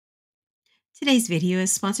Today's video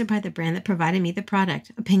is sponsored by the brand that provided me the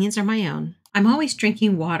product. Opinions are my own. I'm always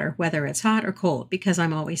drinking water, whether it's hot or cold, because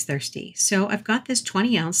I'm always thirsty. So I've got this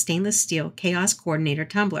 20-ounce stainless steel Chaos Coordinator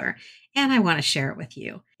tumbler, and I want to share it with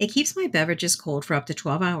you. It keeps my beverages cold for up to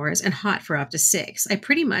 12 hours and hot for up to 6. I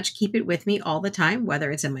pretty much keep it with me all the time,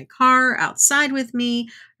 whether it's in my car, outside with me,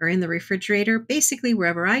 or in the refrigerator. Basically,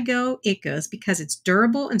 wherever I go, it goes because it's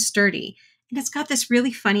durable and sturdy. And it's got this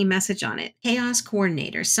really funny message on it. Chaos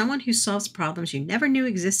Coordinator, someone who solves problems you never knew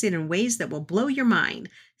existed in ways that will blow your mind.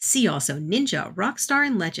 See also Ninja, Rockstar,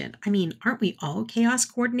 and Legend. I mean, aren't we all Chaos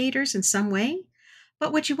Coordinators in some way?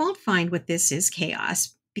 But what you won't find with this is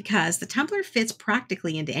chaos, because the tumbler fits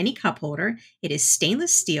practically into any cup holder. It is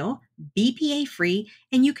stainless steel, BPA free,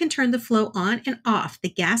 and you can turn the flow on and off. The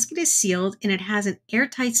gasket is sealed and it has an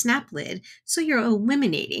airtight snap lid, so you're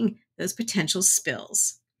eliminating those potential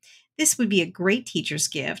spills. This would be a great teacher's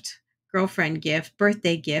gift, girlfriend gift,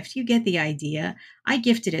 birthday gift. You get the idea. I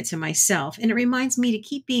gifted it to myself, and it reminds me to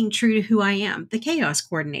keep being true to who I am, the chaos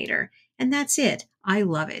coordinator. And that's it. I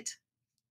love it.